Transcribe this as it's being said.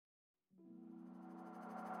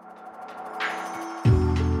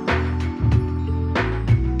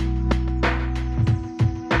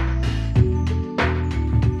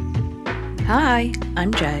Hi,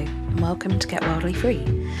 I'm Jo, and welcome to Get Wildly Free,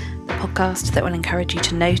 the podcast that will encourage you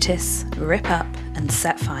to notice, rip up, and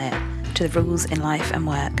set fire to the rules in life and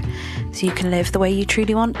work so you can live the way you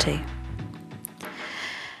truly want to.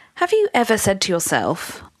 Have you ever said to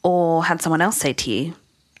yourself, or had someone else say to you,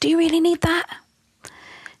 "Do you really need that?"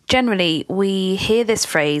 Generally, we hear this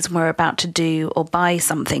phrase when we're about to do or buy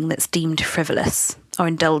something that's deemed frivolous or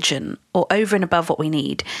indulgent or over and above what we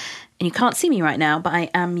need. And you can't see me right now, but I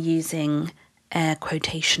am using air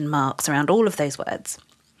quotation marks around all of those words.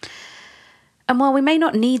 And while we may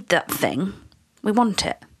not need that thing, we want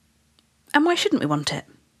it. And why shouldn't we want it?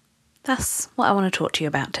 That's what I want to talk to you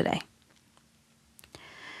about today.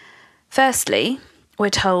 Firstly, we're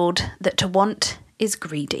told that to want is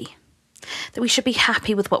greedy, that we should be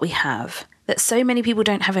happy with what we have, that so many people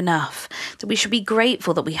don't have enough, that we should be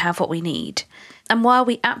grateful that we have what we need. And while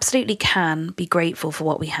we absolutely can be grateful for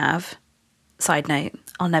what we have, side note,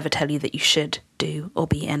 I'll never tell you that you should do or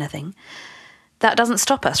be anything, that doesn't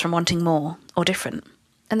stop us from wanting more or different.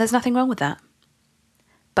 And there's nothing wrong with that.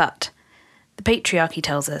 But the patriarchy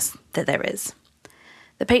tells us that there is.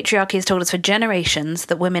 The patriarchy has told us for generations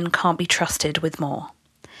that women can't be trusted with more.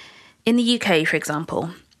 In the UK, for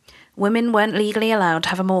example, women weren't legally allowed to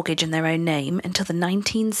have a mortgage in their own name until the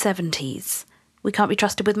 1970s. We can't be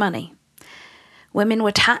trusted with money. Women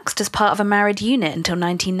were taxed as part of a married unit until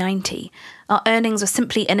 1990. Our earnings were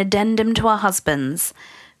simply an addendum to our husbands.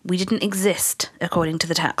 We didn't exist, according to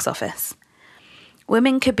the tax office.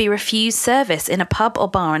 Women could be refused service in a pub or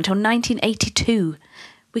bar until 1982.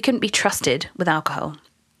 We couldn't be trusted with alcohol.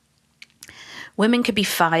 Women could be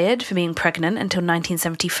fired for being pregnant until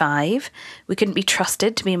 1975. We couldn't be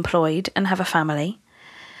trusted to be employed and have a family.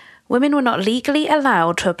 Women were not legally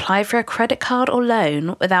allowed to apply for a credit card or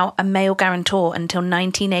loan without a male guarantor until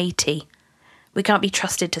 1980. We can't be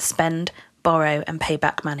trusted to spend, borrow, and pay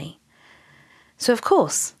back money. So of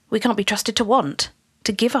course, we can't be trusted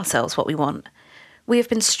to give ourselves what we want. We have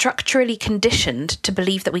been structurally conditioned to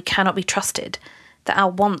believe that we cannot be trusted, that our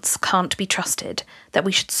wants can't be trusted, that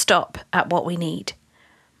we should stop at what we need.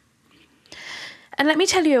 And let me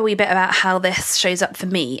tell you a wee bit about how this shows up for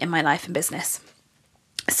me in my life and business.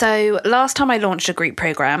 So last time I launched a group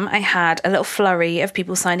program, I had a little flurry of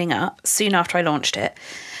people signing up soon after I launched it.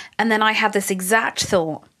 And then I had this exact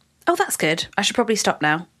thought, oh, that's good. I should probably stop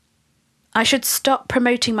now. I should stop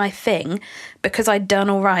promoting my thing because I'd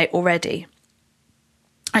done all right already.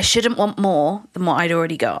 I shouldn't want more than what I'd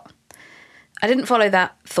already got. I didn't follow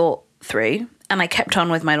that thought through, and I kept on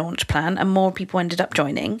with my launch plan, and more people ended up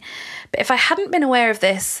joining. But if I hadn't been aware of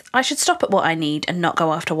this, I should stop at what I need and not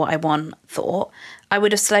go after what I want thought, I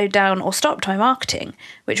would have slowed down or stopped my marketing,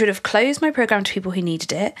 which would have closed my program to people who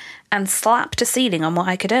needed it and slapped a ceiling on what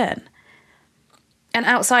I could earn. And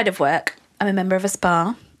outside of work, I'm a member of a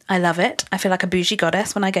spa. I love it. I feel like a bougie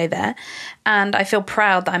goddess when I go there, and I feel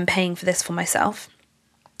proud that I'm paying for this for myself.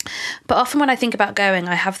 But often when I think about going,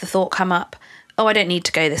 I have the thought come up, oh, I don't need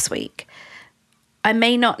to go this week. I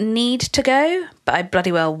may not need to go, but I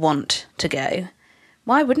bloody well want to go.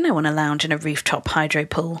 Why wouldn't I want to lounge in a rooftop hydro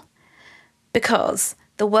pool? Because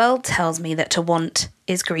the world tells me that to want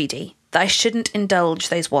is greedy, that I shouldn't indulge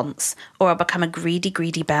those wants, or I'll become a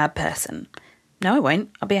greedy, bad person. No, I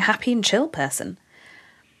won't. I'll be a happy and chill person.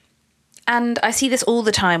 And I see this all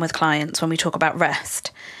the time with clients when we talk about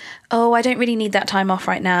rest. Oh, I don't really need that time off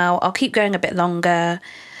right now. I'll keep going a bit longer.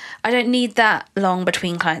 I don't need that long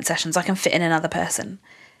between client sessions. I can fit in another person.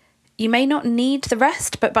 You may not need the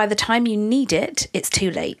rest, but by the time you need it, it's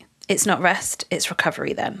too late. It's not rest, it's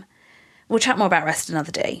recovery then. We'll chat more about rest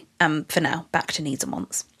another day. For now, back to needs and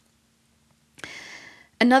wants.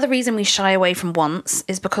 Another reason we shy away from wants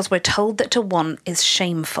is because we're told that to want is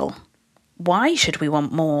shameful. Why should we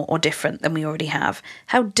want more or different than we already have?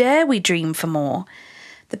 How dare we dream for more?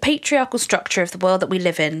 The patriarchal structure of the world that we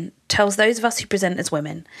live in tells those of us who present as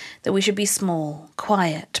women that we should be small,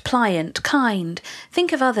 quiet, pliant, kind,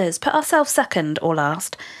 think of others, put ourselves second or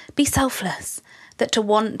last, be selfless, that to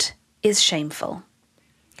want is shameful.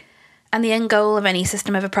 And the end goal of any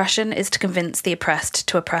system of oppression is to convince the oppressed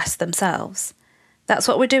to oppress themselves. That's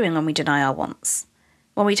what we're doing when we deny our wants.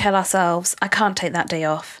 When we tell ourselves, I can't take that day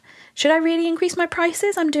off. Should I really increase my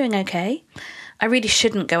prices? I'm doing okay. I really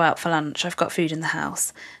shouldn't go out for lunch. I've got food in the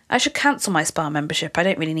house. I should cancel my spa membership. I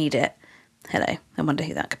don't really need it. Hello, I wonder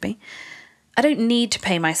who that could be. I don't need to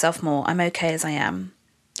pay myself more. I'm okay as I am.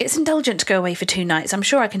 It's indulgent to go away for 2 nights. I'm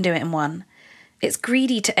sure I can do it in 1. It's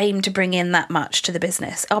greedy to aim to bring in that much to the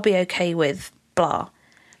business. I'll be okay with blah.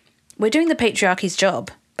 We're doing the patriarchy's job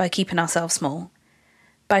by keeping ourselves small,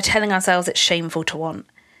 by telling ourselves it's shameful to want,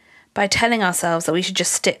 by telling ourselves that we should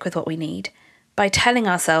just stick with what we need, by telling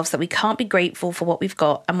ourselves that we can't be grateful for what we've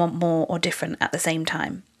got and want more or different at the same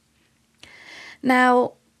time.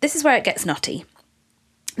 Now, this is where it gets knotty.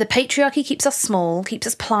 The patriarchy keeps us small, keeps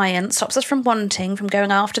us pliant, stops us from wanting, from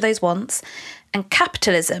going after those wants, and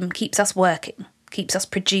capitalism keeps us working, keeps us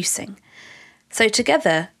producing. So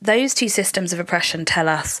together, those two systems of oppression tell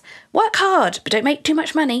us, work hard, but don't make too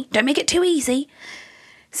much money, don't make it too easy.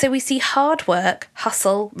 So we see hard work,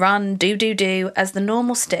 hustle, run, do as the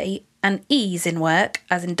normal state, and ease in work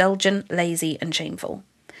as indulgent, lazy, and shameful.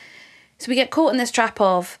 So we get caught in this trap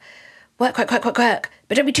of work,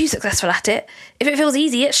 but don't be too successful at it. If it feels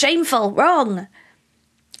easy, it's shameful, wrong.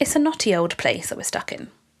 It's a knotty old place that we're stuck in.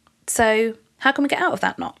 So how can we get out of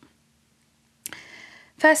that knot?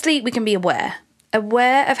 Firstly, we can be aware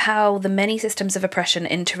of how the many systems of oppression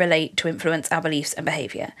interrelate to influence our beliefs and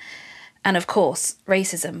behaviour. And of course,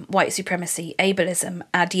 racism, white supremacy, ableism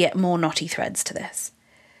add yet more knotty threads to this.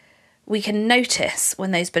 We can notice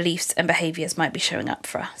when those beliefs and behaviours might be showing up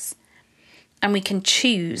for us. And we can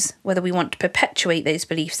choose whether we want to perpetuate those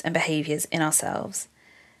beliefs and behaviours in ourselves.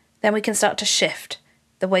 Then we can start to shift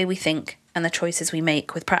the way we think and the choices we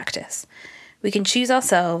make with practice. We can choose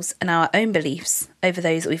ourselves and our own beliefs over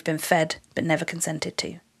those that we've been fed but never consented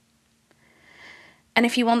to. And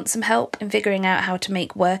if you want some help in figuring out how to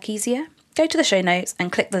make work easier, go to the show notes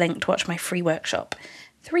and click the link to watch my free workshop,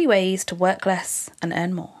 3 Ways to Work Less and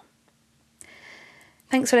Earn More.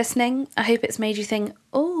 Thanks for listening. I hope it's made you think,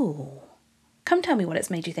 oh, come tell me what it's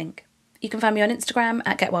made you think. You can find me on Instagram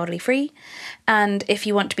at GetWildlyFree. And if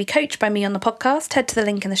you want to be coached by me on the podcast, head to the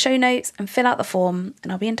link in the show notes and fill out the form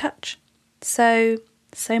and I'll be in touch. So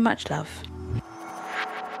much love.